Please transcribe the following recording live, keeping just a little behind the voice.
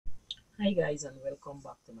Hi guys, and welcome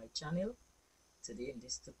back to my channel. Today in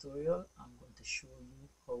this tutorial I'm going to show you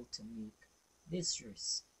how to make this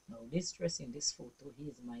dress. Now this dress in this photo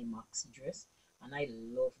here is my maxi dress, and I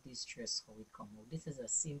love this dress how it come out. This is a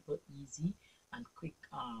simple, easy and quick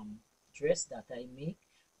dress that I make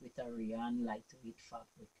with a rayon lightweight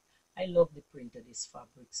fabric. I love the print of this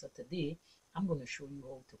fabric, so today I'm going to show you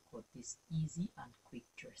how to cut this easy and quick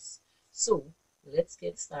dress. So let's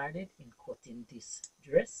get started in cutting this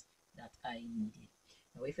dress that I needed.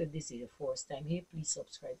 Now if this is your first time here, please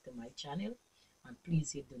subscribe to my channel and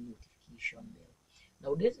please hit the notification bell.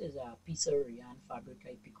 Now this is a piece of rayon fabric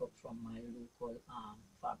I pick up from my local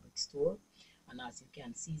fabric store, and as you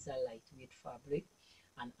can see it's a lightweight fabric,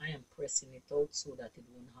 and I am pressing it out so that it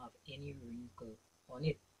won't have any wrinkle on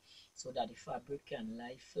it, so that the fabric can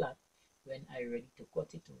lie flat when I ready to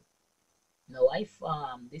cut it out. Now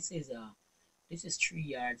this is 3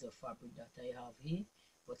 yards of fabric that I have here,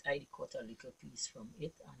 but I cut a little piece from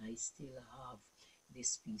it and I still have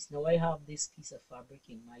this piece. Now I have this piece of fabric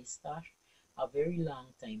in my stash a very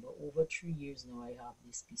long time, but over 3 years now I have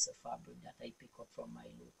this piece of fabric that I pick up from my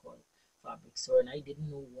local fabric store, and I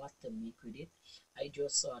didn't know what to make with it. I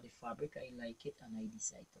just saw the fabric, I like it, and I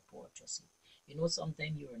decided to purchase it. You know,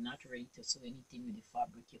 sometimes you're not ready to sew anything with the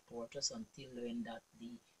fabric you purchase until when that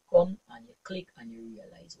day come and you click and you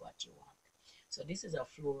realize what you want. So this is a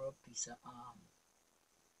floral piece of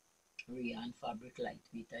rayon fabric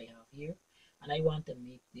lightweight I have here, and I want to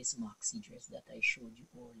make this maxi dress that I showed you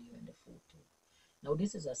earlier in the photo. Now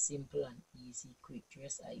this is a simple and easy quick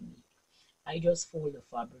dress I make. I just fold the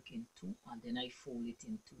fabric in two and then I fold it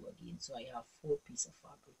in two again. So I have 4 pieces of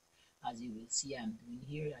fabric. As you will see I'm doing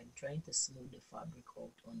here, I'm trying to smooth the fabric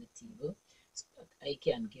out on the table so that I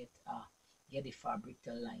can get the fabric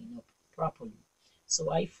to line up properly.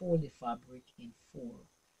 So I fold the fabric in 4.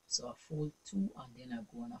 So I fold 2 and then I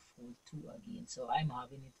go and I fold 2 again. So I'm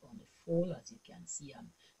having it on the fold. As you can see, I'm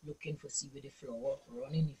looking for see where the flower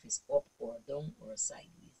running, if it's up or down or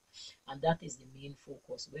sideways. And that is the main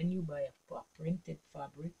focus. When you buy a printed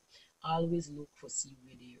fabric, always look for see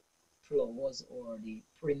where the flowers or the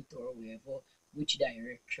print or wherever, which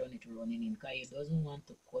direction it running in, because you doesn't want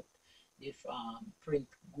to cut the print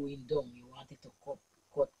going down. You want it to cut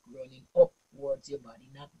running upwards your body,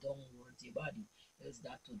 not downwards your body, else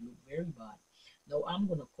that would look very bad. Now I'm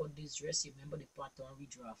gonna cut this dress. Remember the pattern we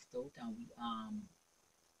draft out and we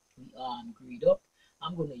grid up.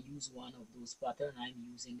 I'm gonna use one of those pattern. I'm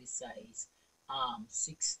using the size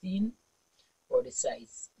 16 or the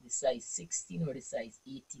size 16 or the size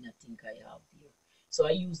 18 I think I have there. So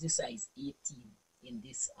I use the size 18 in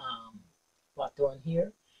this pattern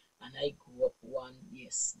here, and I go up one,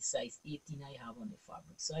 yes, the size 18 I have on the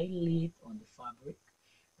fabric. So I lay it on the fabric,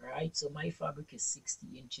 right? So my fabric is 60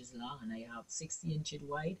 inches long and I have 60 inches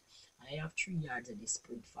wide, and I have 3 yards of this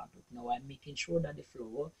print fabric. Now I'm making sure that the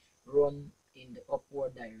flower run in the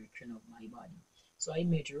upward direction of my body. So I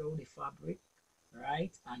measure out the fabric,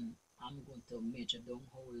 right, and I'm going to measure down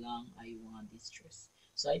how long I want this dress.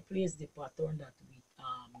 So I place the pattern that we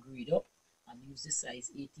grid up and use the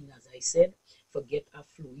size 18 as I said. Forget a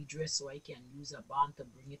flowy dress, so I can use a band to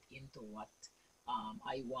bring it into what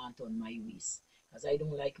I want on my waist, because I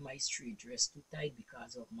don't like my straight dress too tight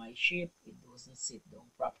because of my shape. It doesn't sit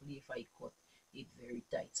down properly if I cut it very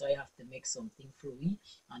tight. So I have to make something flowy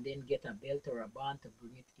and then get a belt or a band to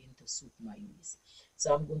bring it in to suit my waist.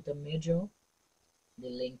 So I'm going to measure the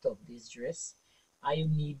length of this dress. I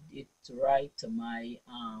need it right to my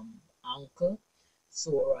ankle,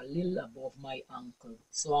 so a little above my ankle.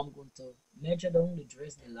 So I'm going to measure down the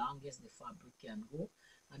dress the longest the fabric can go,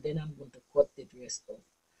 and then I'm going to cut the dress off.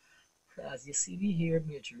 As you see me here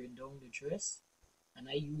measuring down the dress, and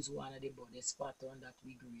I use one of the bodice pattern that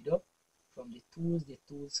we grid up from the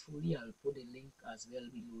tools fully. I'll put a link as well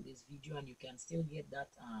below this video, and you can still get that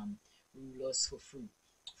rulers for free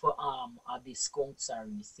for a discount.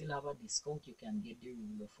 Sorry, you still have a discount, you can get the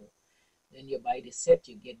ruler for. Then you buy the set,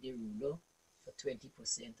 you get the ruler for 20%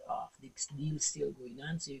 off. The deal still going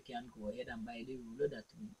on, so you can go ahead and buy the ruler that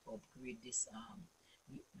will upgrade this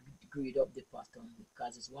we grade up the pattern,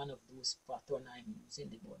 because it's one of those pattern I'm using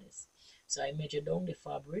the bodice. So I measure down the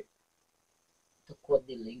fabric to cut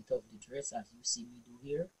the length of the dress as you see me do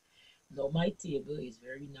here. Now my table is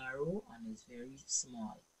very narrow and is very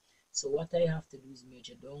small. So what I have to do is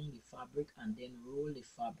measure down the fabric and then roll the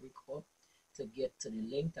fabric up to get to the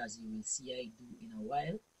length, as you will see I do in a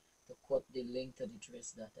while, to cut the length of the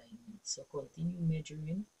dress that I need. So continue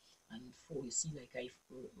measuring and fold. You see, like I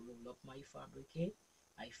roll up my fabric here,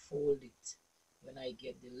 I fold it when I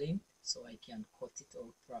get the length so I can cut it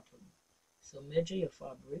out properly. So measure your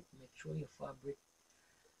fabric, make sure your fabric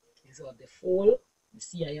is for the fold, you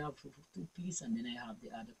see I have two pieces and then I have the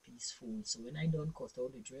other piece fold. So when I don't cut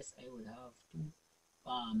out the dress, I will have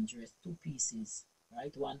two pieces,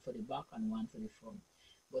 right? One for the back and one for the front.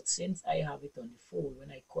 But since I have it on the fold, when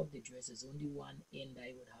I cut the dress, there's only one end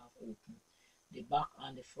I would have open. The back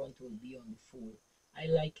and the front will be on the fold. I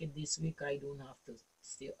like it this week. I don't have to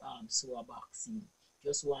still sew a back seam.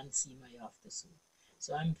 Just one seam I have to sew.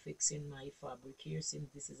 So I'm fixing my fabric here.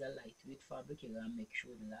 Since this is a lightweight fabric, you're gonna make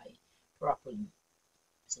sure it lie properly.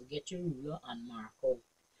 So get your ruler and mark out.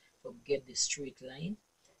 So get the straight line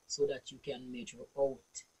so that you can measure out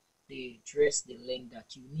the dress, the length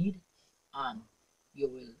that you need, and you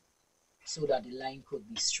will, so that the line could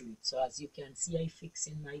be straight. So as you can see, I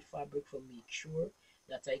fixing my fabric to make sure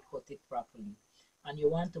that I cut it properly. And you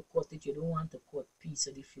want to cut it, you don't want to cut piece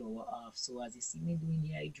of the flower off. So as you see me doing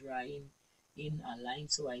here, I draw in a line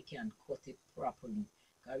so I can cut it properly.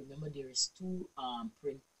 Remember, there is two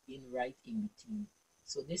print in right in between.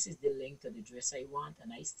 So this is the length of the dress I want,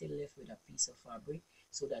 and I still left with a piece of fabric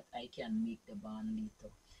so that I can make the band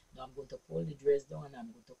later. Now I'm going to pull the dress down and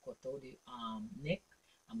I'm going to cut out the neck.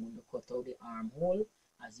 I'm going to cut out the armhole,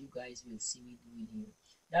 as you guys will see me doing here.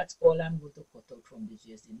 That's all I'm going to cut out from the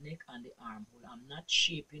dress, the neck and the armhole. I'm not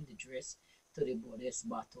shaping the dress to the bodice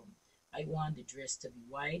bottom. I want the dress to be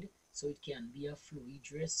wide so it can be a flowy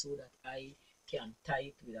dress, so that I can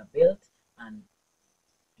tie it with a belt and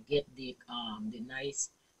get the nice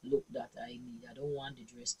look that I need. I don't want the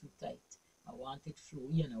dress too tight. I want it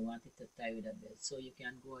flowy and I want it to tie with a belt. So you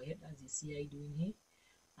can go ahead, as you see I doing here,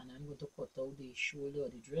 and I'm going to cut out the shoulder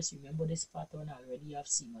of the dress. Remember, this pattern already have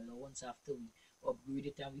seam allowance. After we upgrade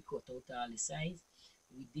it and we cut out all the sides,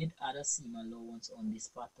 we did add a seam allowance on this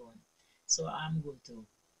pattern. So I'm going to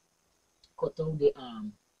cut out the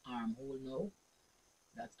armhole now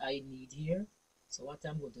that I need here. So what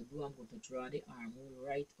I'm going to do, I'm going to draw the armhole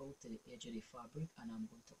right out to the edge of the fabric, and I'm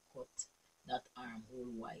going to cut that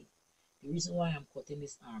armhole wide. The reason why I'm cutting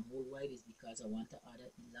this armhole wide is because I want to add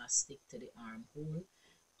an elastic to the armhole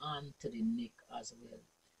and to the neck as well.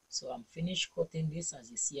 So I'm finished cutting this.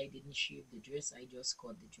 As you see, I didn't shape the dress, I just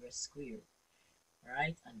cut the dress square.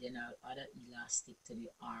 Alright, and then I'll add an elastic to the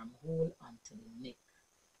armhole and to the neck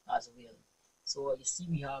as well. So you see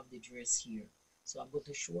we have the dress here. So I'm going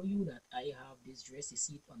to show you that I have this dress. You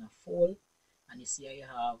see it on a fold, and you see I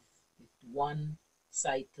have one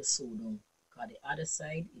side to sew down, because the other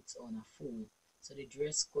side it's on a fold. So the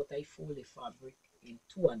dress cut, I fold the fabric in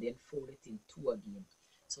two and then fold it in two again.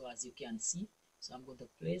 So as you can see, so I'm going to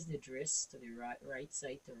place the dress to the right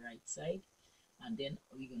side to right side, and then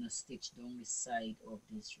we're going to stitch down the side of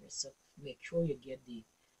this dress. So make sure you get the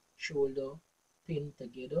shoulder pinned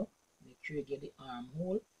together, make sure you get the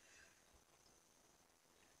armhole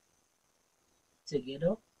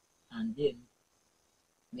together, and then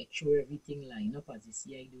make sure everything line up. As you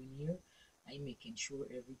see I doing here, I'm making sure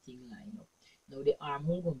everything line up. Now the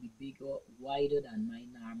armhole going to be bigger, wider than my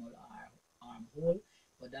normal armhole,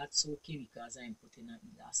 but that's okay because I'm putting an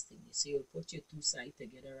elastic. So you'll put your two sides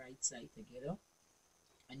together, right side together,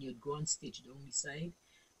 and you'd go and stitch down the side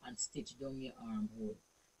and stitch down your armhole.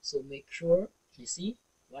 So make sure, you see,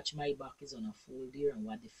 watch, my back is on a fold there and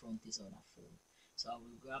what the front is on a fold. So I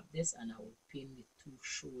will grab this and I will pin the two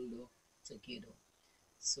shoulder together.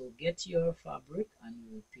 So get your fabric and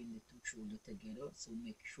you will pin the two shoulder together. So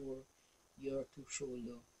make sure your two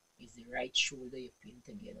shoulder is the right shoulder you pin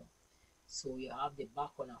together. So you have the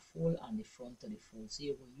back on a fold and the front of the fold. So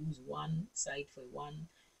you're going to use one side for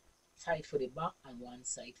the back and one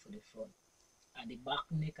side for the front. And the back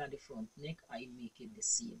neck and the front neck, I make it the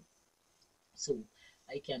same. So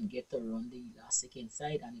I can get around the elastic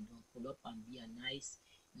inside and it will pull up and be a nice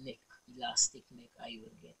neck, elastic neck I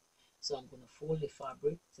will get. So I'm going to fold the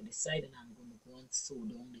fabric to the side and I'm going to go and sew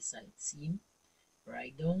down the side seam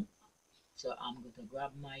right down. So I'm going to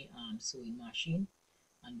grab my sewing machine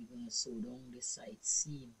and we're going to sew down the side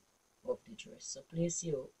seam of the dress. So place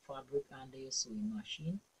your fabric under your sewing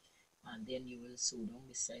machine and then you will sew down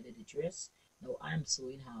the side of the dress. Now I'm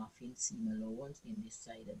sewing 1/2 inch seam allowance in this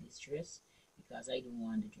side of this dress, because I don't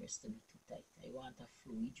want the dress to be too tight. I want a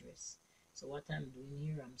flowy dress. So what I'm doing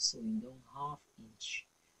here, I'm sewing down 1/2 inch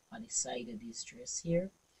on the side of this dress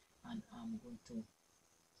here, and I'm going to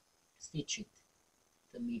stitch it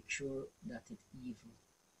to make sure that it's even.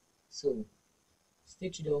 So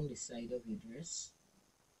stitch down the side of your dress,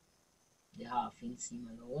 the 1/2 inch seam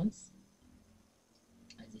allowance,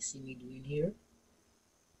 as you see me doing here.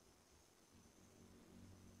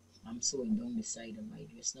 I'm sewing down the side of my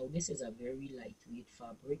dress. Now this is a very lightweight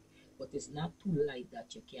fabric, but it's not too light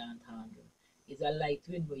that you can't handle. It's a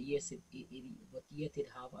lightweight, but yes, but yet it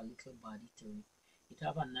have a little body to it. it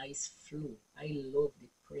have a nice flow. I love the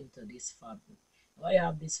print of this fabric. Now I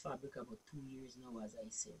have this fabric about 2 years now, as I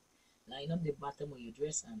said. Line up the bottom of your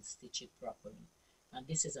dress and stitch it properly. And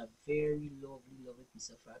this is a very lovely piece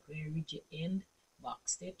of fabric. When you reach the end, back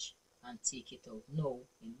stitch and take it out. Now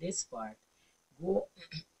in this part, go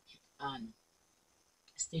and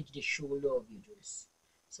stitch the shoulder of your dress.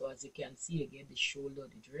 So as you can see, again, the shoulder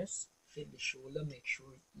of the dress, fit the shoulder, make sure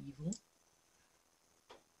it's even,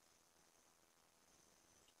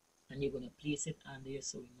 and you're going to place it under your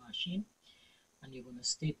sewing machine, and you're going to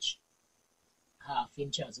stitch 1/2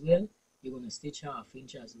 inch as well. You're going to stitch 1/2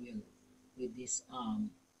 inch as well with this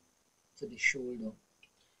arm to the shoulder.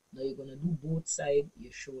 Now you're going to do both sides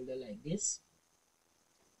your shoulder like this.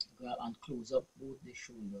 Grab and close up both the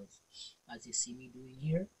shoulders as you see me doing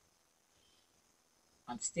here,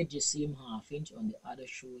 and stitch the same 1/2 inch on the other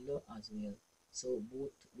shoulder as well, so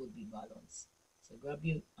both would be balanced. So grab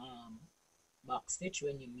your back stitch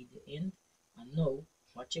when you meet the end, and now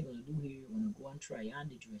what you're going to do here, you're going to go and try on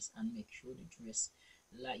the dress and make sure the dress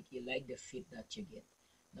you like the fit that you get.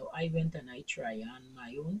 Now I went and I try on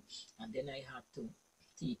my own, and then I had to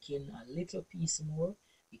take in a little piece more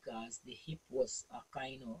because the hip was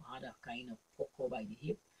had a kind of pucker by the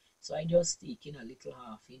hip, so I just take in a little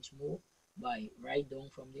 1/2 inch more by right down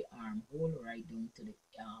from the armhole right down to the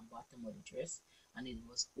bottom of the dress, and it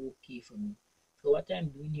was okay for me. So what I'm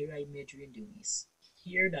doing here, I'm measuring the waist.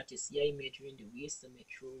 Here that you see, I'm measuring the waist to make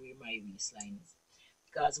sure where my waistline is,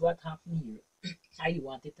 because what happened here, I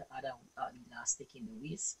wanted to add an elastic in the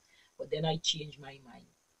waist, but then I changed my mind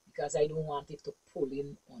because I don't want it to pull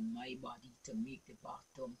in on my body to make the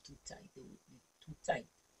bottom too tight.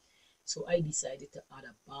 So I decided to add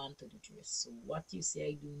a band to the dress. So what you see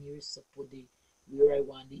I do here is to put where I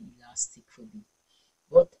want the elastic to be.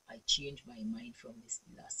 But I changed my mind from this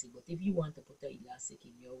elastic. But if you want to put an elastic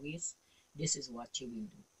in your waist, this is what you will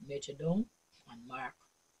do. Measure down and mark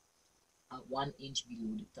 1 inch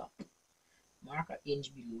below the top. Mark 1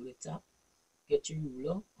 inch below the top. Get your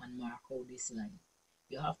ruler and mark out this line.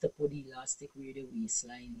 You have to put the elastic where the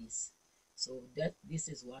waistline is. So this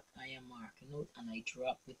is what I am marking out, and I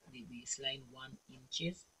drop with the waistline 1 inch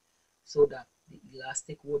so that the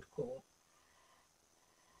elastic won't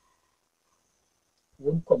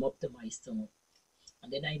come up to my stomach.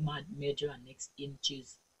 And then I measure next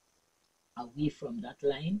inches away from that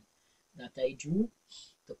line that I drew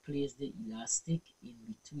to place the elastic in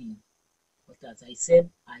between. But as I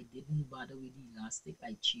said, I didn't bother with the elastic.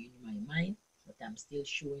 I changed my mind, but I'm still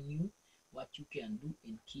showing you what you can do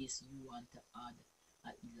in case you want to add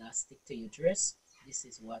an elastic to your dress. This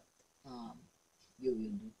is what you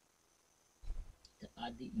will do to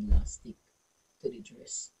add the elastic to the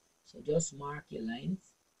dress. So just mark your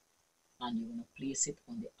lines, and you're going to place it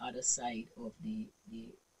on the other side of the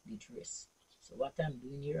dress. So what I'm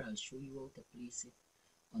doing here, I'll show you how to place it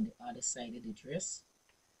on the other side of the dress.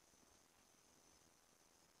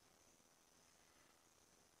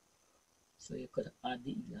 So you could add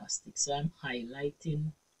the elastic. So I'm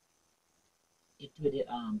highlighting it with the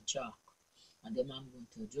chalk, and then I'm going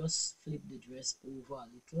to just flip the dress over a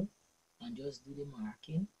little and just do the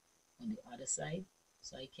marking on the other side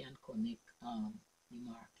so I can connect the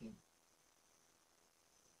marking.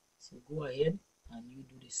 So go ahead and you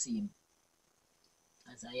do the same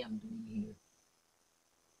as I am doing here.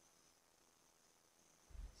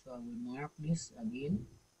 So I will mark this again,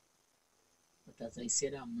 but as I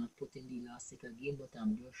said, I'm not putting the elastic again, but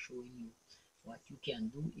I'm just showing you what you can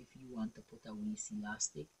do if you want to put a waist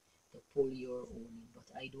elastic to pull your own in, but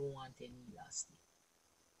I don't want any elastic.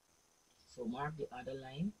 So mark the other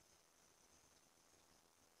line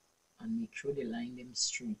and make sure the line them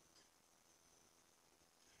straight.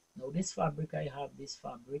 Now this fabric, I have this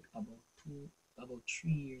fabric about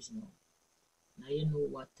 3 years now. Now you know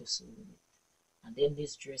what to sew with it. And then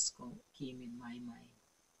this dress came in my mind.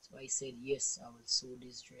 So I said, yes, I will sew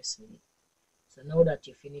this dress with it. So now that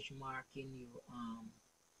you finish marking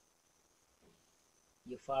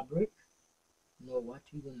your fabric, now what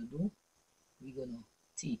we're gonna do, we're gonna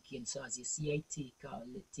take in. So as you see, I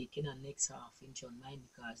take in a next 1/2 inch on mine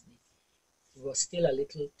because it was still a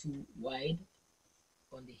little too wide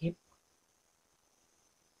on the hip.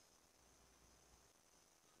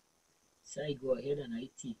 So I go ahead and I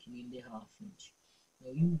take in the 1/2 inch. Now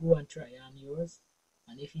you go and try on yours,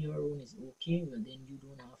 and if your own is okay, well then you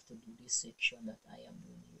don't have to do this section that I am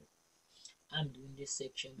doing here. I'm doing this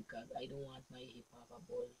section because I don't want my hip have a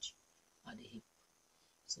bulge at the hip.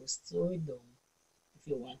 So sew it down if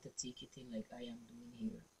you want to take it in like I am doing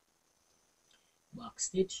here. Back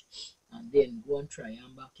stitch, and then go and try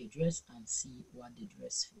and back your dress and see what the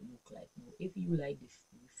dress look like. Now if you like the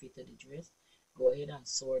fit of the dress, go ahead and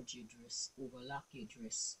sort your dress, overlock your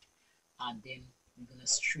dress, and then we're gonna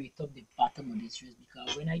straight up the bottom of this dress,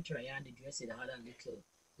 because when I try on the dress it had a little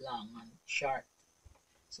long and short,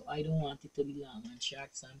 so I don't want it to be long and short,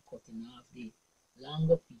 so I'm cutting off the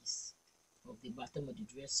longer piece of the bottom of the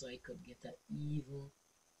dress so I could get an even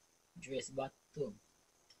dress bottom.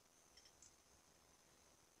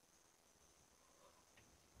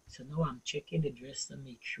 So now I'm checking the dress to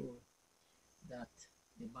make sure that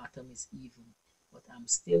the bottom is even, but I'm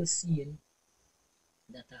still seeing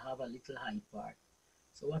that I have a little high part.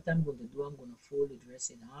 So what I'm going to do, I'm going to fold the dress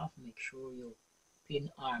in half, make sure you pin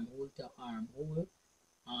armhole to armhole,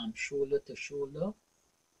 shoulder to shoulder,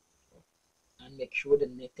 and make sure the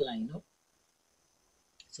neck line up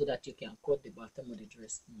so that you can cut the bottom of the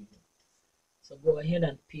dress even. So go ahead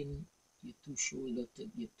and pin your two shoulder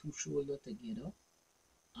together,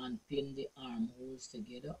 and pin the armholes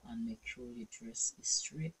together, and make sure the dress is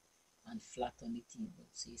straight and flat on the table.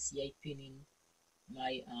 So you see I pinning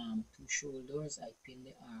my two shoulders, I pin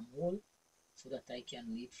the armhole so that I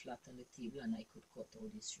can lay it flat on the table, and I could cut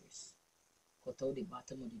out this dress. Cut out the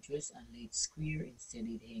bottom of the dress and lay it square instead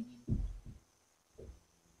of it hanging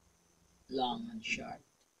long and short.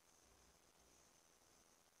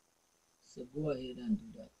 So go ahead and do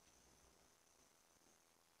that.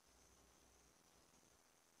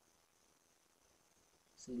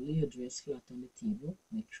 So lay your dress flat on the table,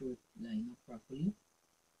 make sure it line up properly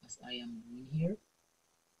as I am doing here.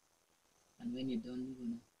 And when you're done, you're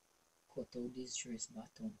gonna cut out this dress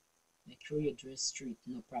bottom. Make sure your dress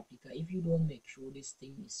straighten up properly, because if you don't make sure this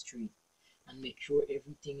thing is straight and make sure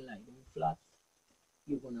everything lie down flat,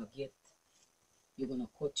 you're gonna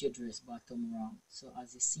cut your dress bottom wrong. So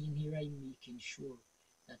as you see in here, I'm making sure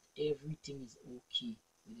that everything is okay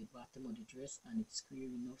with the bottom of the dress and it's square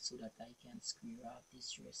enough so that I can square off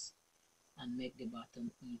this dress and make the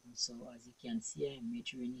bottom even. So as you can see, I'm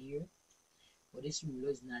measuring here, but this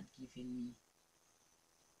ruler is not giving me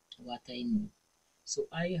what I need. So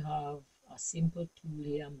I have a simple tool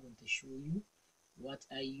here. I'm going to show you what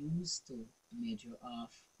I use to measure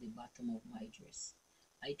off the bottom of my dress.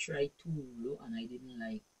 I tried two ruler and I didn't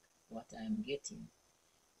like what I'm getting,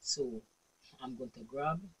 so I'm going to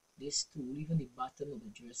grab this tool. Even the bottom of the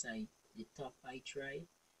dress, the top I tried,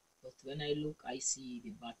 but when I look, I see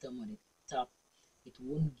the bottom of the top, it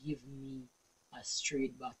won't give me a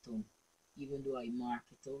straight bottom. Even though I mark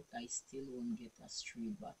it out, I still won't get a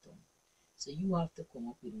straight bottom. So you have to come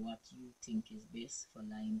up with what you think is best for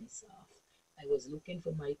lining this off. I was looking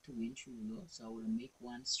for my 2-inch ruler, so I will make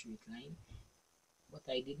one straight line, but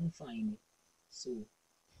I didn't find it. So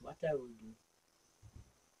what I will do,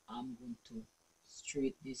 I'm going to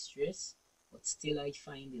straight this dress, but still I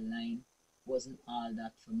find the line wasn't all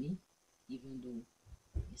that for me, even though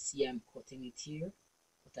you see I'm cutting it here,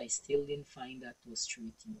 but I still didn't find that was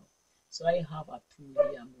straight enough. So I have a tool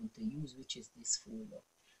here I'm going to use, which is this folder.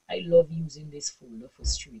 I love using this folder for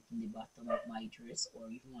straightening the bottom of my dress or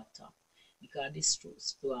even a top, because this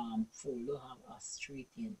folder have a straight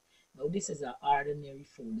end. Now this is an ordinary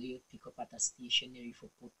folder you pick up at a stationery for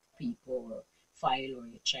put paper or file or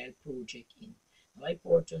your child project in. Now I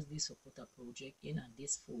purchased this to put a project in, and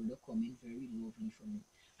this folder come in very lovely for me.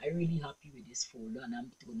 I'm really happy with this folder, and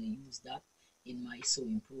I'm going to use that in my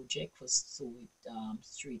sewing project for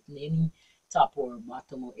straighten any top or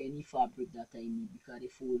bottom or any fabric that I need, because the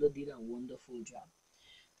folder did a wonderful job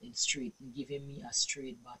in giving me a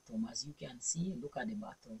straight bottom. As you can see, look at the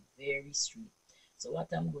bottom, very straight. So what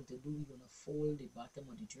I'm going to do, we're going to fold the bottom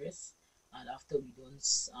of the dress, and after we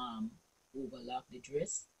don't overlap the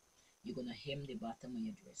dress, you're going to hem the bottom of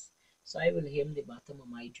your dress. So I will hem the bottom of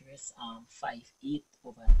my dress 5/8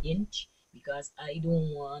 of an inch, because I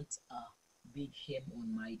don't want a big hem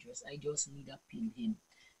on my dress. I just need a pin hem.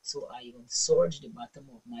 So I will serge the bottom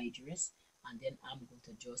of my dress, and then I'm going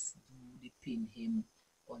to just do the pin hem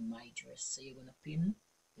on my dress. So you're going to pin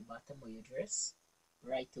the bottom of your dress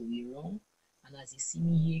right away wrong. And as you see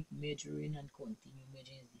me here measuring and continue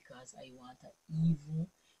measuring, because I want a even,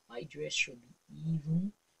 my dress should be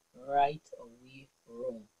even right away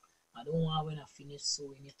wrong. I don't want when I finish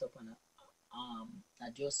sewing it up and I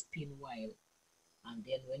just pin while, and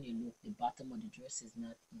then when you look, the bottom of the dress is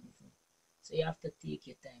not even. So you have to take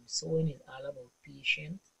your time. Sewing is all about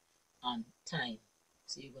patience and time.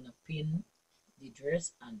 So you're gonna pin the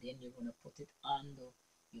dress, and then you're gonna put it under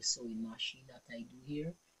your sewing machine that I do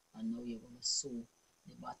here, and now you're gonna sew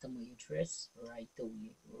the bottom of your dress right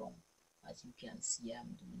away wrong, as you can see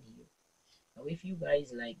I'm doing here. Now if you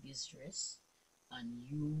guys like this dress and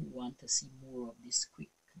you want to see more of this quick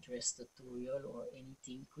dress tutorial or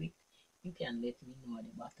anything quick, you can let me know at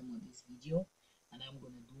the bottom of this video, and I'm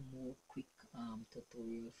gonna do more quick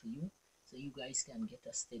tutorial for you, so you guys can get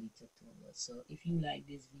a steady tutorial. So if you like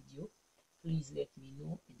this video, please let me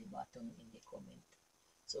know in the bottom in the comment.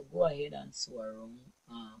 So go ahead and sew around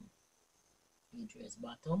your dress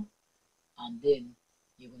bottom, and then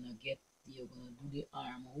you're gonna do the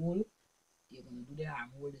armhole. You're gonna do the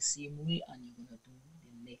armhole the same way, and you're gonna do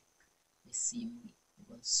the neck the same way. You're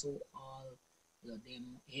gonna sew all of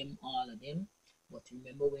them, hem all of them. But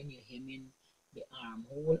remember, when you're hemming the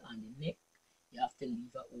armhole and the neck, you have to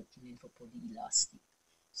leave an opening for put the elastic.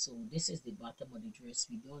 So this is the bottom of the dress.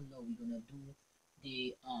 We don't know. We're gonna do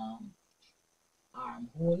the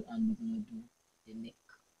armhole and we're gonna do the neck.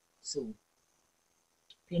 So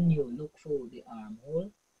pin your look for the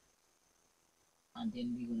armhole, and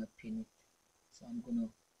then we're gonna pin it. So I'm gonna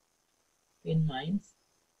pin mine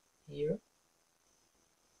here.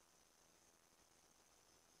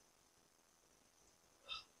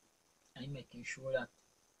 I'm making sure that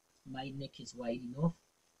my neck is wide enough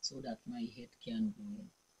so that my head can go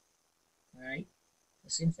in. Alright,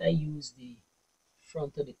 since I use the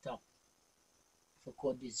front of the top for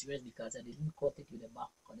cut this dress, because I didn't cut it with the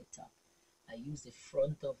back or the top, I use the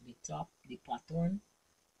front of the top, the pattern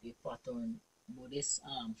modest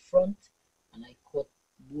front, and I cut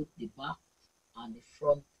both the back and the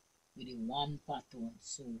front with the one pattern,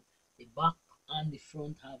 so the back and the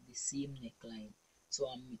front have the same neckline. So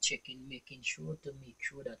I'm making sure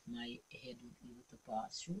that my head will be able to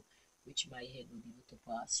pass through, which my head will be able to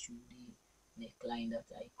pass through the neckline that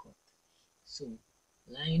I cut. So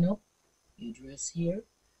line up your dress here,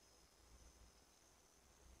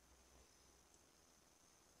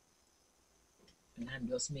 and I'm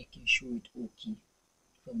just making sure it's okay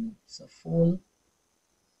for me. So fold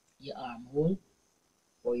your armhole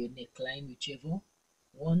or your neckline, whichever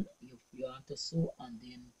one you want to sew, and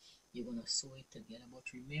then you're gonna sew it together. But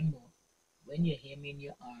remember, when you're hemming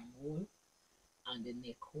your armhole and the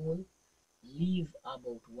neck hole, leave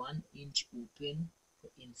about 1 inch open to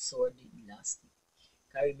insert the elastic.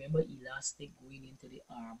 Because remember, elastic going into the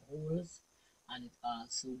armholes and it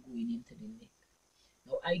also going into the neck.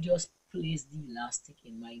 Now I just place the elastic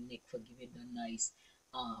in my neck for giving it a nice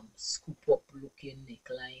scoop up looking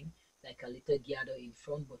neckline, like a little gather in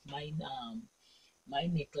front. But my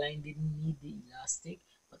neckline didn't need the elastic,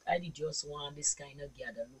 but I did just want this kind of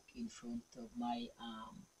gather look in front of my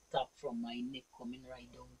top from my neck coming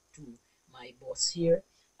right down to my bust here.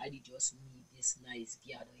 I did just need this nice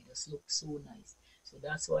gather. It just looks so nice. So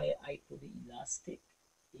that's why I put the elastic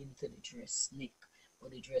into the dress neck.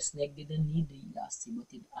 But the dress neck didn't need the elastic, but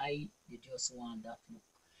I did just want that look.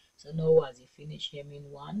 So now as you finish hemming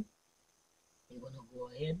one, you're gonna go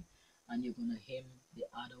ahead and you're gonna hem the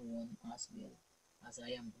other one as well, as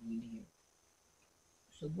I am doing here.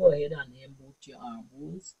 So go ahead and hem both your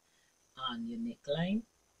armholes and your neckline,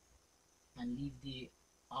 and leave the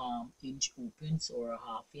inch open, or a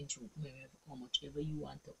half inch open, how much ever you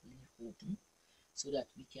want to leave open, so that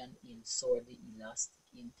we can insert the elastic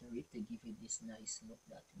into it to give it this nice look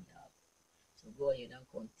that we have. So go ahead and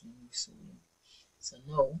continue sewing. So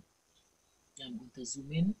now I'm going to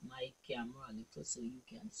zoom in my camera a little so you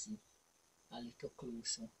can see a little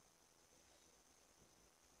closer.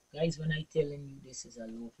 Guys, when I telling you this is a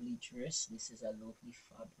lovely dress, this is a lovely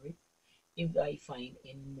fabric. If I find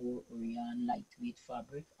any more rayon lightweight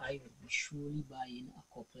fabric, I will be surely buying a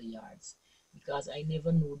couple of yards, because I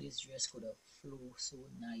never know this dress could have flow so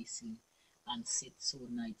nicely and sit so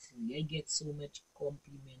nicely. I get so much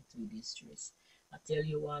compliment with this dress. I tell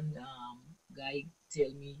you, one guy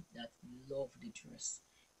tell me that he loved the dress.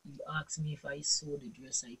 He asked me if I saw the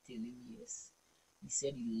dress. I tell him yes. He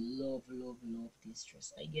said he love this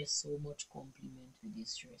dress. I get so much compliment with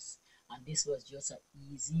this dress, and this was just an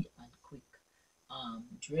easy and quick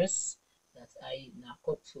dress that I knock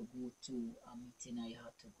up to go to a meeting I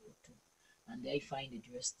had to go to, and I find the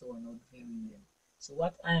dress turned out very well. So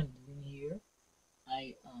what I am doing here,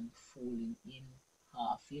 I am folding in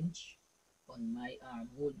half inch on my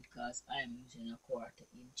armhole, because I am using a 1/4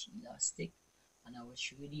 inch elastic, and I will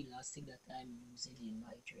show you the elastic that I am using in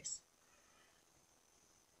my dress.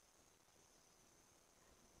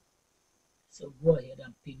 So go ahead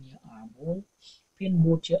and pin your armhole, pin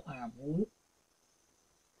both your armhole,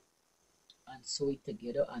 and sew it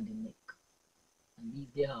together on the neck, and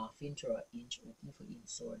leave the half inch or an inch open for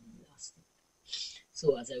insert the elastic.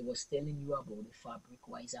 So as I was telling you about the fabric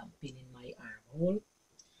wise, I'm pinning my armhole.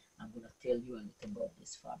 I'm gonna tell you a little about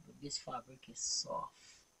this fabric. This fabric is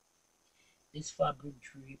soft. This fabric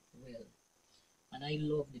drape well, and I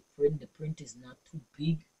love the print. The print is not too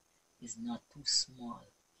big, it's not too small.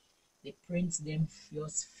 The prints them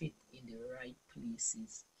just fit in the right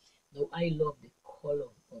places. Now I love the color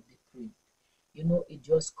of the print. you know, it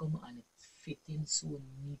just come and it fit in so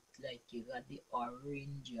neat. Like you got the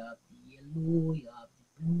orange, you have the yellow, you have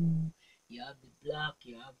the blue, you have the black,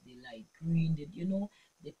 you have the light green. You know,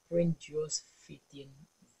 the print just fit in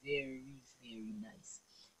very, very nice.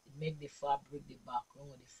 It make the fabric, the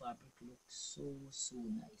background of the fabric look so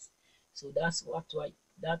nice. So that's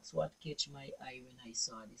what catch my eye when I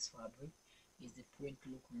saw this fabric. Is the print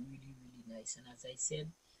look really nice. And as I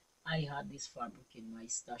said, I had this fabric in my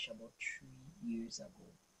stash about 3 years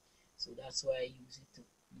ago. So that's why I use it to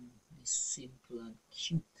do this simple and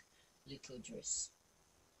cute little dress.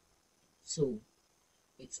 So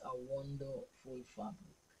it's a wonderful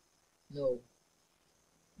fabric. Now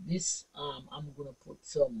this I'm gonna put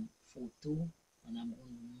some photo and I'm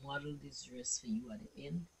gonna model this dress for you at the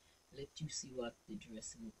end. Let you see what the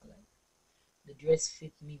dress look like. The dress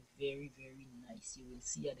fit me very nice. You will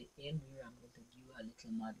see at the end where I'm going to give you a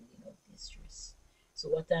little modeling of this dress. So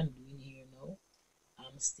what I'm doing here now,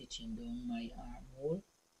 I'm stitching down my armhole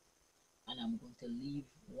and I'm going to leave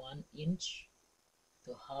 1 inch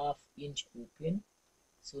to ½ inch open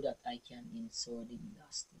so that I can insert the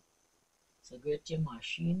elastic. So get your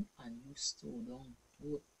machine and you sew down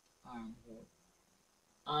both armhole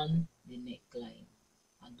and the neckline.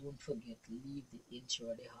 And don't forget, leave the inch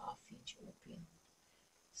or the ½ inch open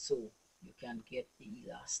so you can get the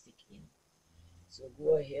elastic in. So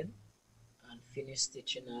go ahead and finish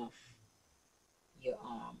stitching off your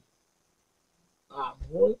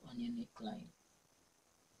armhole on your neckline,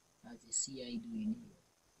 as you see I doing here.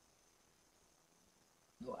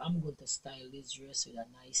 Now I'm going to style this dress with a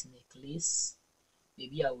nice necklace.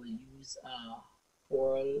 Maybe I will use a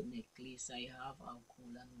pearl necklace I have, a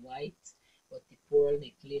gold and white, but the pearl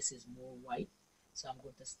necklace is more white. So I'm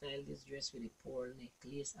going to style this dress with a pearl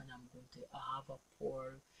necklace, and I'm going to have a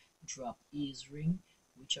pearl drop ears ring,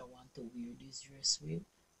 which I want to wear this dress with,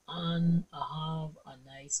 and I have a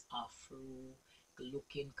nice afro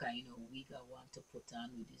looking kind of wig I want to put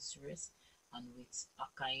on with this dress, and with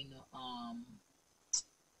a kind of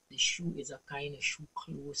the shoe is a kind of shoe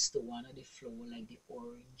close to one of the flower, like the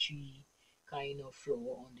orangey kind of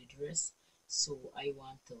flower on the dress. So I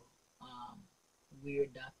want to wear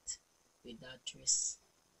that with that dress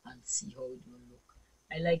and see how it will look.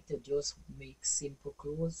 I like to just make simple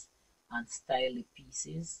clothes and style the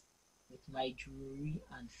pieces with my jewelry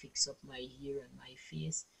and fix up my hair and my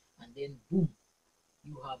face, and then boom,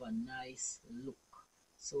 you have a nice look.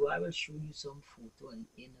 So I will show you some photo at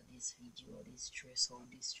the end of this video of this dress, how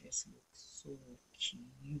this dress looks so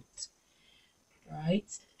cute,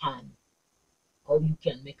 right? And how you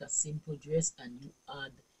can make a simple dress and you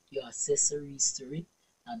add your accessories to it,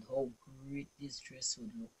 and how great this dress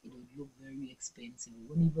would look. It would look very expensive. It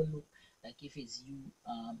wouldn't even look like if it's you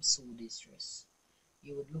sew this dress.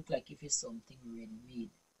 It would look like if it's something ready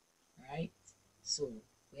made, right? So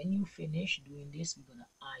when you finish doing this, we're gonna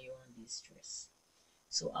iron this dress.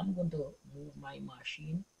 So I'm going to move my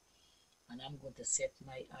machine and I'm going to set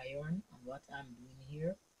my iron. And what I'm doing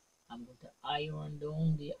here, I'm going to iron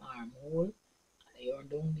down the armhole, iron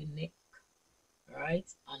down the neck, right?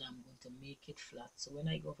 And I'm going to make it flat. So when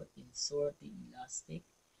I go to insert the elastic,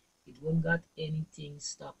 it won't got anything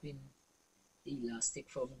stopping the elastic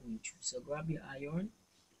from going through. So grab your iron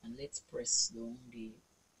and let's press down the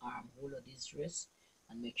armhole of this dress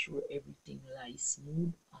and make sure everything lies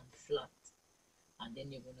smooth and flat. And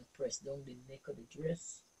then you're going to press down the neck of the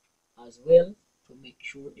dress as well to make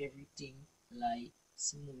sure everything lie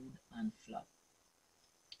smooth and flat.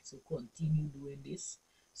 So continue doing this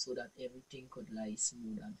so that everything could lie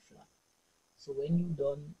smooth and flat. So when you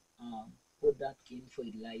done put that in for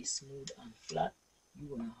it lie smooth and flat,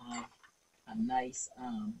 you're going to have a nice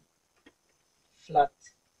flat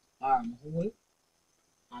armhole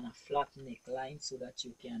and a flat neckline so that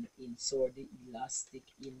you can insert the elastic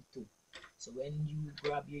into. So when you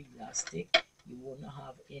grab your elastic, you won't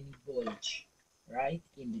have any bulge right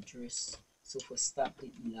in the dress, so for stop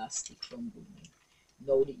the elastic from going.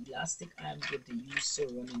 Now the elastic I'm going to use to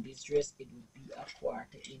run in this dress, it would be a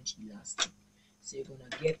 1/4 inch elastic. So you're gonna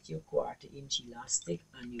get your 1/4 inch elastic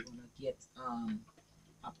and you're gonna get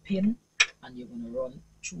a pin and you're gonna run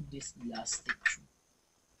through this elastic through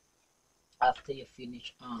after you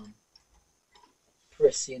finish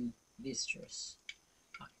pressing this dress.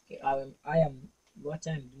 Okay, what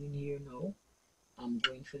I'm doing here now, I'm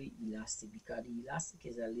going for the elastic because the elastic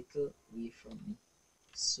is a little away from me.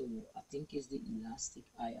 So I think it's the elastic.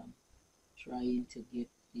 I am trying to get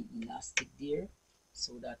the elastic there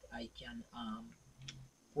so that I can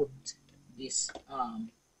put this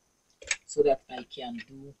so that I can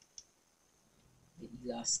do the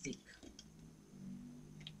elastic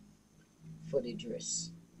for the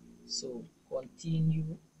dress. So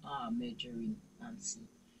continue measuring and see.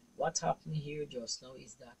 What happened here just now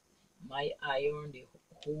is that my iron, the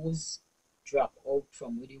hose drop out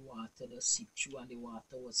from where the water just seep through, and the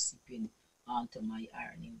water was seeping onto my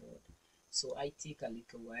ironing board. So I take a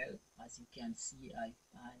little while, as you can see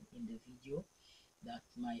in the video, that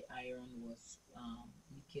my iron was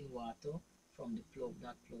leaking water from the plug,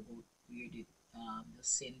 that plug out where the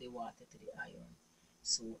just send the water to the iron.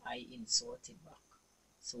 So I insert it back.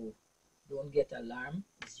 So don't get alarmed,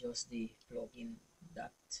 it's just the plug-in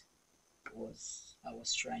that I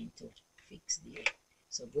was trying to fix there.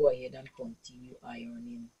 So go ahead and continue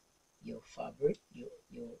ironing your fabric,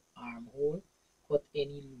 your armhole. Cut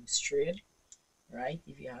any loose thread, right?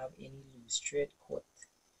 If you have any loose thread, cut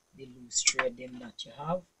the loose thread then that you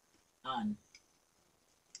have, and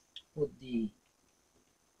put the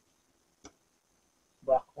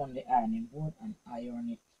back on the ironing board and iron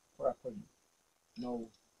it properly. Now,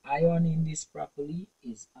 ironing this properly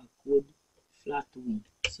is a good flat way,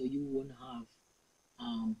 so you won't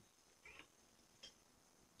have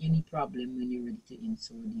any problem when you're ready to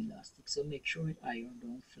insert the elastic. So make sure it iron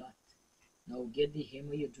down flat. Now get the hem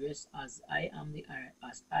of your dress. As I am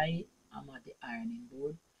at the ironing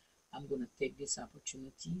board, I'm gonna take this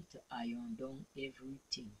opportunity to iron down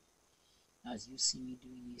everything, as you see me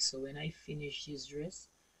doing this. So when I finish this dress,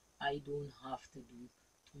 I don't have to do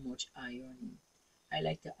too much ironing. I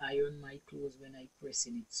like to iron my clothes when I press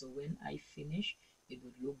in it, so when I finish, it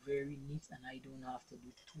would look very neat, and I don't have to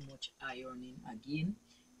do too much ironing again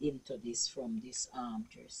into this from this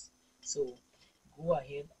dress. So go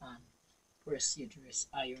ahead and press your dress,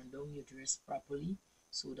 iron down your dress properly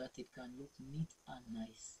so that it can look neat and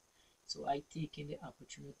nice. So I take in the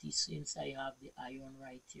opportunity, since I have the iron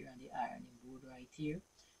right here and the ironing board right here,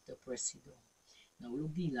 to press it down. Now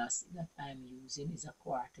look, the elastic that I'm using is a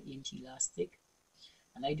 1/4 inch elastic,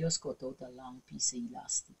 and I just cut out a long piece of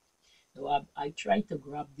elastic. Now I try to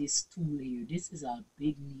grab this tool here. This is a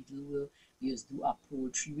big needle where you just do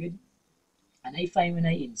upholstery with, and I find when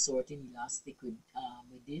I insert an elastic with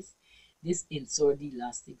this insert the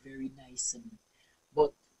elastic very nicely.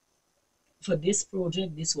 But for this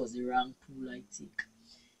project, this was the wrong tool I think.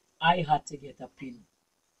 I had to get a pin.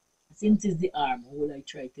 Since it's the armhole, I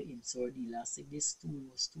tried to insert the elastic. This tool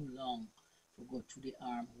was too long to go through the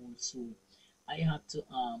armhole, so I had to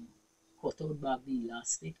cut out back the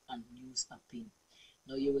elastic and use a pin.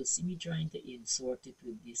 Now you will see me trying to insert it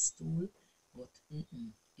with this tool, but it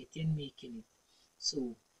ain't making it.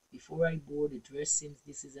 So before I bore the dress, since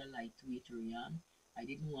this is a lightweight rayon, I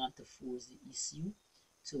didn't want to force the issue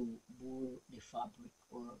to bore the fabric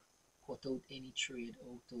or cut out any thread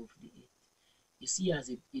out of it. You see, as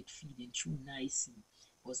it feeding through nicely,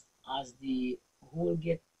 but as the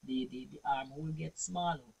armhole gets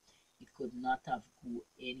smaller, it could not have go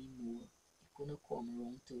anymore. It couldn't come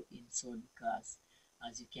around to insert, because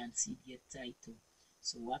as you can see, it get tighter.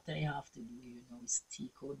 So what I have to do here now is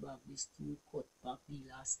take out back this tool, cut back the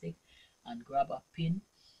elastic, and grab a pin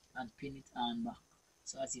and pin it on back.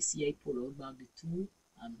 So as you see, I pull out back the tool,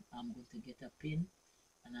 and I'm going to get a pin,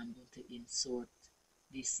 and I'm going to insert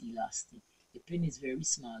this elastic. The pin is very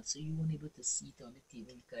small, so you won't be able to see it on the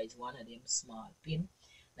table, because it's one of them small pin,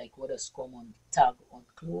 like what has come on tag on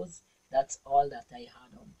clothes. That's all that I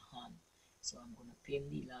had on hand. So I'm going to pin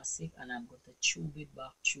the elastic, and I'm going to tube it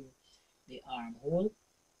back through the armhole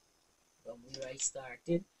from where I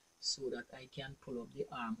started, so that I can pull up the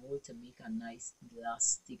armhole to make a nice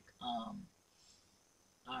elastic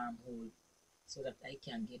armhole, so that I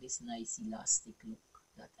can get this nice elastic look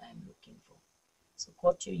that I'm looking for. So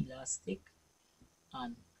cut your elastic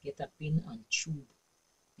and get a pin and tube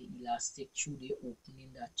the elastic through the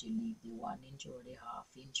opening that you leave, the 1 inch or the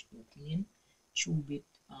 1/2 inch opening. Tube it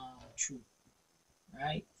through,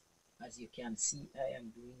 right, as you can see I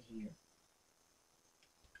am doing here.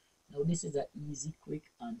 Now this is an easy, quick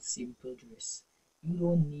and simple dress. You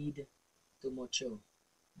don't need too much of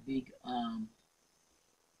big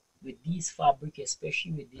with these fabric,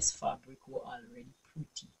 especially with this fabric, were already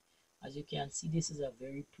pretty. As you can see, this is a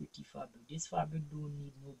very pretty fabric. This fabric don't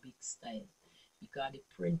need no big style, because the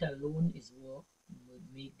print alone is what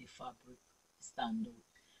would make the fabric stand out.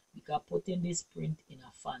 Because putting this print in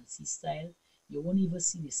a fancy style, you won't even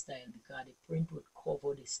see the style, because the print would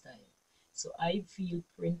cover the style. So I feel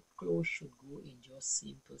print clothes should go in just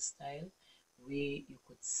simple style, where you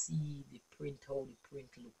could see the print, how the print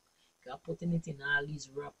look. Because putting it in all these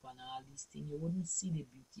wrap and all these things, you wouldn't see the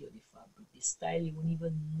beauty of the fabric. The style, you wouldn't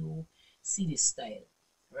even see the style,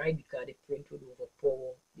 right? Because the print would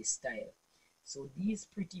overpower the style. So these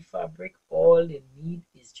pretty fabric, all they need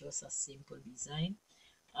is just a simple design,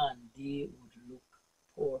 and they would look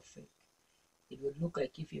perfect. it would look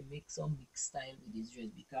like if you make some big style with this dress,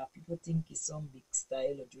 because people think it's some big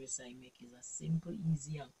style or dress I make. Is a simple,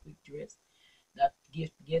 easy and quick dress that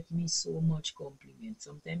get me so much compliment.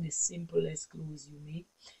 Sometimes the simplest clothes you make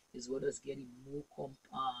is what is getting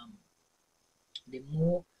the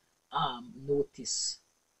more notice,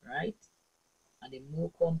 right? And the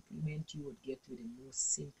more compliment you would get with the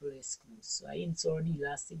most simplest clothes. So I insert the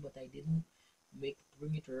elastic, but I didn't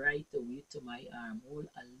bring it right away to my armhole.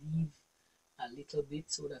 I leave a little bit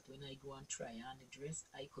so that when I go and try on the dress,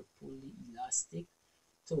 I could pull the elastic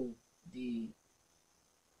to the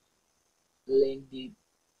length,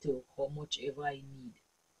 to how much ever I need.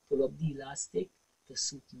 Pull up the elastic to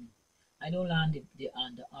suit me. I don't want the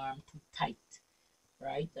underarm too tight,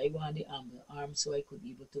 right? I want the underarm so I could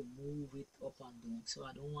be able to move it up and down. So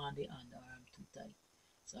I don't want the underarm too tight.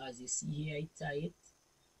 So as you see here, I tie it,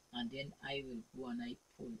 and then I will go and I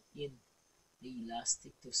pull in the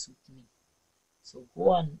elastic to suit me. So go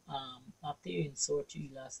on, after you insert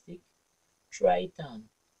your elastic, try it on,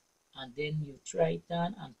 and then you try it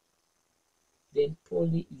on and then pull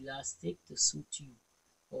the elastic to suit you,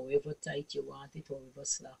 however tight you want it, however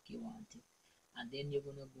slack you want it. And then you're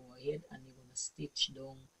gonna go ahead and you're gonna stitch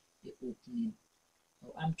down the opening.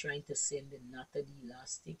 Now I'm trying to send the knot of the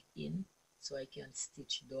elastic in so I can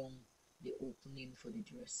stitch down the opening for the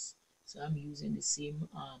dress. So I'm using the same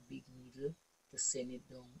big needle to send it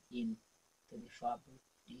down in to the fabric,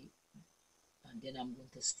 and then I'm going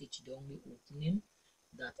to stitch down the opening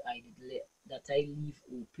that I leave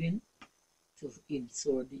open to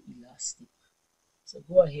insert the elastic. So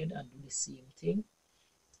go ahead and do the same thing,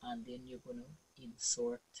 and then you're gonna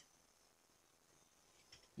insert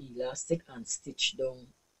the elastic and stitch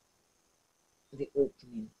down the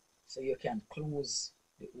opening so you can close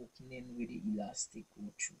the opening with the elastic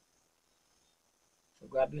go through. So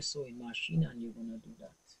grab your sewing machine and you're gonna do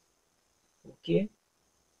that. Okay,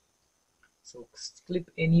 so clip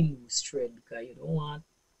any loose thread because you don't want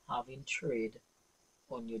having thread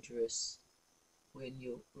on your dress. When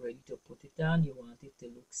you're ready to put it on, you want it to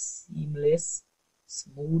look seamless,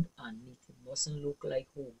 smooth and neat. It mustn't look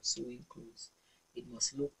like home sewing clothes. It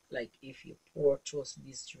must look like if you purchase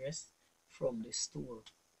this dress from the store,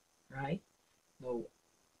 right? Now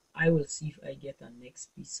I will see if I get a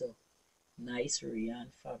next piece of nice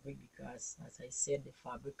rayon fabric, because as I said, the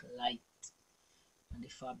fabric light and the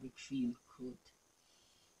fabric feel good.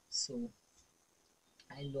 So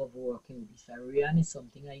I love working with this. Rayon is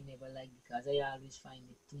something I never like because I always find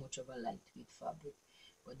it too much of a lightweight fabric,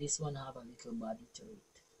 but this one have a little body to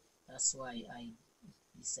it. That's why I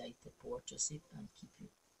decide to purchase it and keep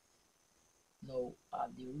it. Now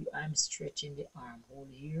I'm stretching the armhole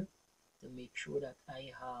here to make sure that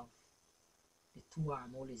I have the two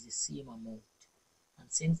armhole is the same amount, and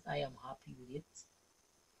since I am happy with it,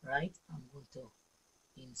 right, I'm going to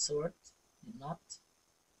insert the knot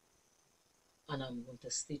and I'm going to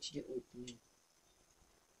stitch the opening.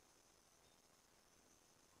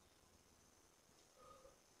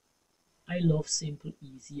 I love simple,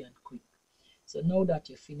 easy and quick. So now that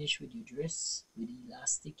you're finished with your dress, with the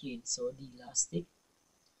elastic, you insert the elastic.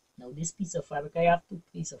 Now this piece of fabric, I have two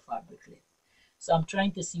pieces of fabric left. So I'm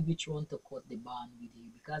trying to see which one to cut the band with here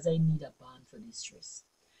because I need a band for this dress.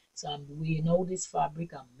 So I'm weighing out this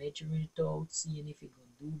fabric, I'm measuring it out, seeing if it will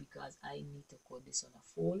do because I need to cut this on a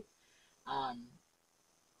fold, and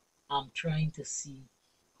I'm trying to see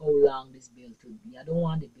how long this belt will be. I don't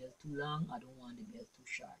want the belt too long, I don't want the belt too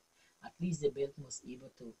short. At least the belt must be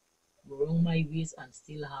able to go around my waist and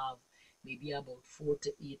still have maybe about 4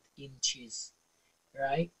 to 8 inches,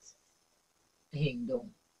 right, hang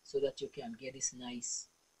down, so that you can get this nice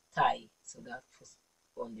tie, so that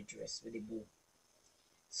on the dress with the bow.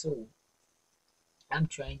 So I'm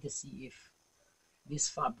trying to see if this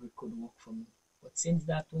fabric could work for me, but since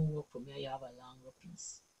that won't work for me, I have a longer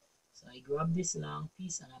piece. So I grab this long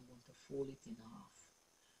piece and I'm going to fold it in half,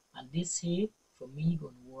 and this here for me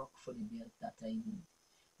gonna work for the belt that I need.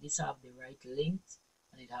 This have the right length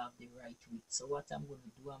and it have the right width. So what I'm going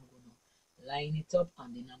to do, I'm going to line it up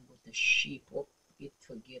and then I'm going to shape up it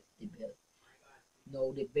to get the belt.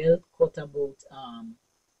 Now the belt cut about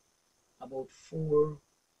 4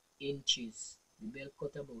 inches. The belt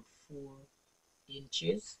cut about 4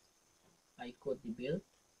 inches. I cut the belt,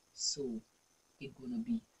 so it's gonna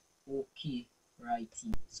be okay right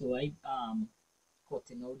here. So I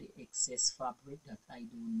cutting out the excess fabric that I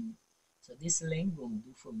don't need. So this length gonna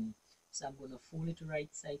do for me. So I'm gonna fold it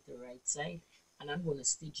right side to right side, and I'm gonna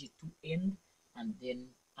stitch it to end, and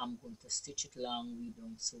then I'm going to stitch it long way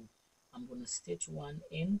down. So I'm gonna stitch one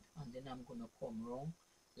end, and then I'm gonna come around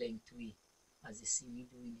length way, as you see me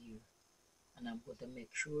doing here. And I'm going to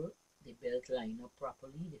make sure the belt line up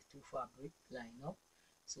properly, the two fabric line up,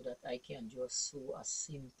 so that I can just sew a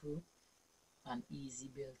simple and easy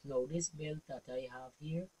belt. Now this belt that I have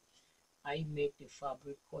here, I make the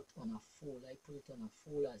fabric cut on a fold. I put it on a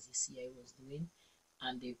fold as you see I was doing,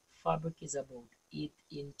 and the fabric is about 8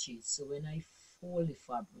 inches. So when I fold the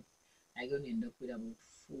fabric, I'm going to end up with about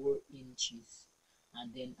 4 inches,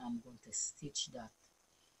 and then I'm going to stitch that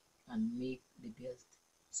and make the belt.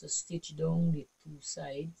 So stitch down the two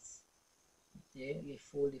sides there, you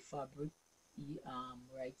fold the fabric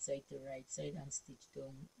right side to right side and stitch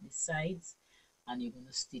down the sides, and you're going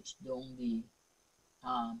to stitch down the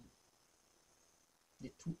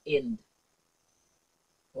two end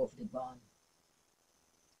of the band.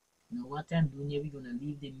 Now what I'm doing here, we're going to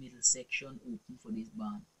leave the middle section open for this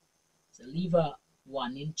band. So leave a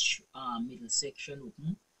 1 inch middle section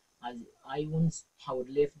open, as I would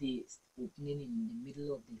leave the opening in the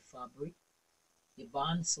middle of the fabric, the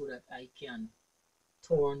band, so that I can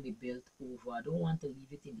turn the belt over. I don't want to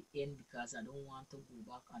leave it in the end because I don't want to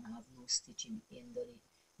go back and have no stitch in the end of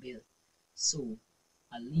the belt. So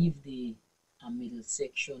I leave the middle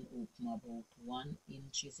section open about 1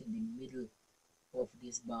 inches in the middle of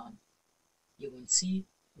this band. You can see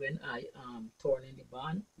when I am turning the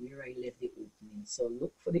band where I left the opening. So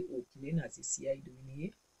look for the opening as you see I doing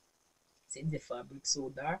here. Since the fabric so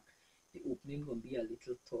dark, the opening gonna be a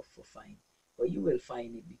little tough to find, but you will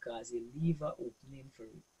find it because you leave an opening for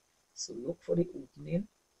it. So look for the opening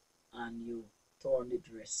and you turn the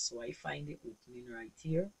dress. So I find the opening right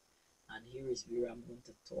here, and here is where I'm going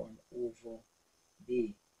to turn over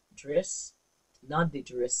the dress, not the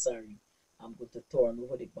dress, sorry, I'm going to turn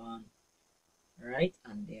over the band, right,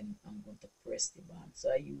 and then I'm going to press the band.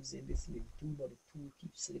 So I'm using this little tool, but the tool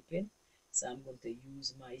keeps slipping, so I'm going to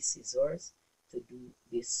use my scissors to do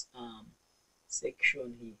this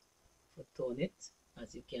section here. For turn it,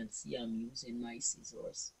 as you can see I'm using my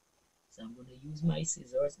scissors. So I'm going to use my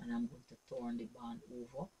scissors and I'm going to turn the band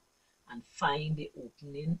over and find the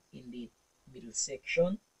opening in the middle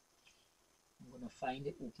section. I'm going to find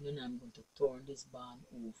the opening and I'm going to turn this band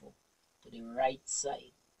over to the right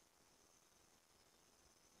side.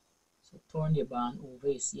 So turn the band over.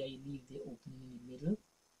 You see I leave the opening in the middle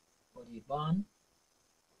of the band.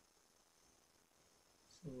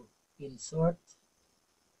 So insert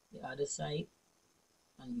the other side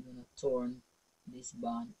and we're going to turn this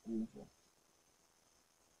band over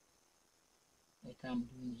like I'm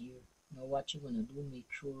doing here. Now what you're going to do, make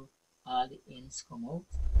sure all the ends come out,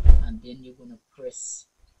 and then you're going to press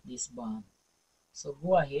this band. So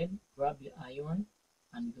go ahead, grab your iron,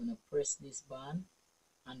 and we're going to press this band,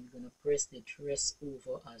 and we're going to press the dress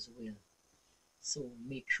over as well. So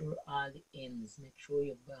make sure all the ends, make sure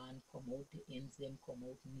your band come out, the ends them come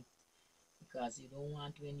out neat, because you don't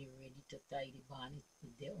want when you're ready to tie the band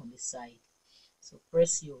it there on the side. So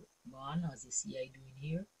press your band as you see I doing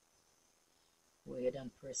here. Go ahead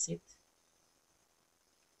and press it,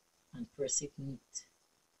 and press it neat.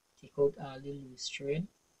 Take out all the loose thread,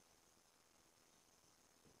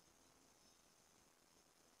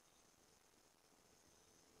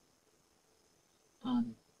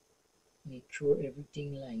 and make sure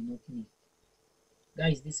everything line up neat.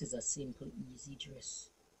 Guys, this is a simple easy dress.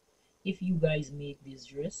 If you guys make this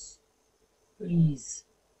dress, please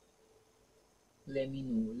let me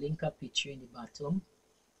know. Link a picture in the bottom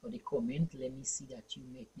or the comment. Let me see that you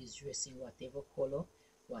make this dress in whatever color,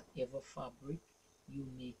 whatever fabric you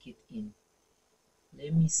make it in.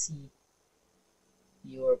 Let me see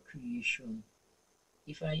your creation.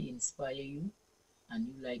 If I inspire you and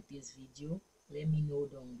you like this video, let me know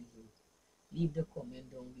down below. Leave the comment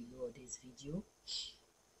down below this video,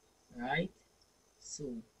 right,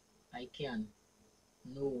 so I can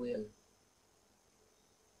know well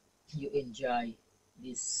you enjoy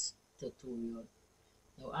this tutorial.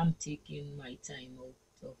 Now I'm taking my time out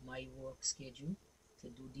of my work schedule to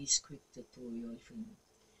do this quick tutorial for you.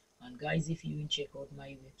 And guys, if you didn't check out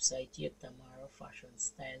my website yet,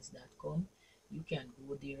 tamarafashionstyles.com, you can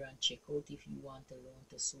go there and check out if you want to learn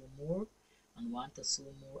to sew more and want to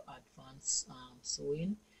sew more advanced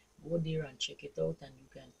sewing. Go there and check it out, and you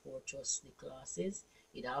can purchase the classes.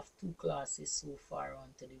 It have 2 classes so far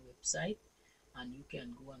onto the website, and you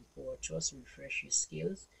can go and purchase, refresh your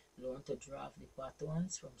skills, learn to draft the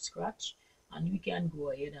patterns from scratch, and you can go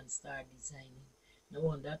ahead and start designing. Now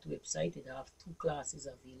on that website it have 2 classes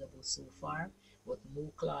available so far, but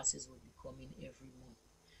more classes will be coming every month,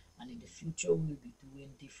 and in the future we'll be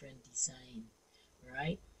doing different design,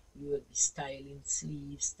 right? We will be styling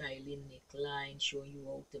sleeves, styling neckline, showing you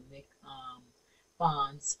how to make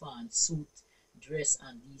pants, suit, dress,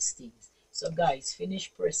 and these things. So guys,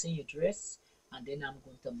 finish pressing your dress and then I'm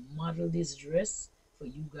going to model this dress for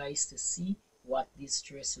you guys to see what this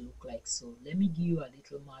dress look like. So let me give you a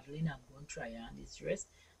little modeling. I'm going to try on this dress,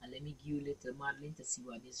 and let me give you a little modeling to see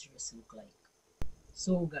what this dress look like.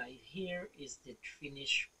 So guys, here is the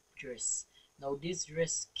finished dress. Now this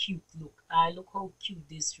dress cute. Look how cute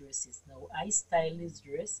this dress is. Now I style this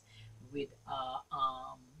dress with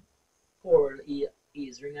pearl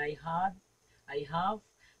earring I have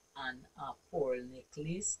and a pearl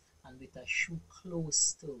necklace, and with a shoe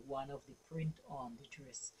close to one of the print on the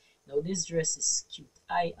dress. Now this dress is cute.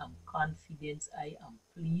 I am confident, I am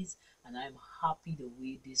pleased, and I'm happy the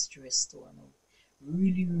way this dress turned out.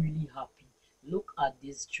 Really happy. Look at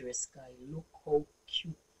this dress, guys. Look how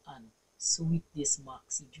cute and sweet this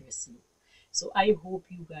maxi dress look. So I hope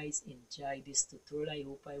you guys enjoy this tutorial. I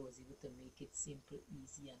hope I was able to make it simple,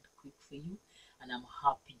 easy, and quick for you, and I'm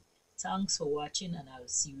happy. Thanks for watching, and I'll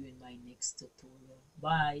see you in my next tutorial.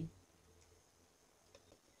 Bye.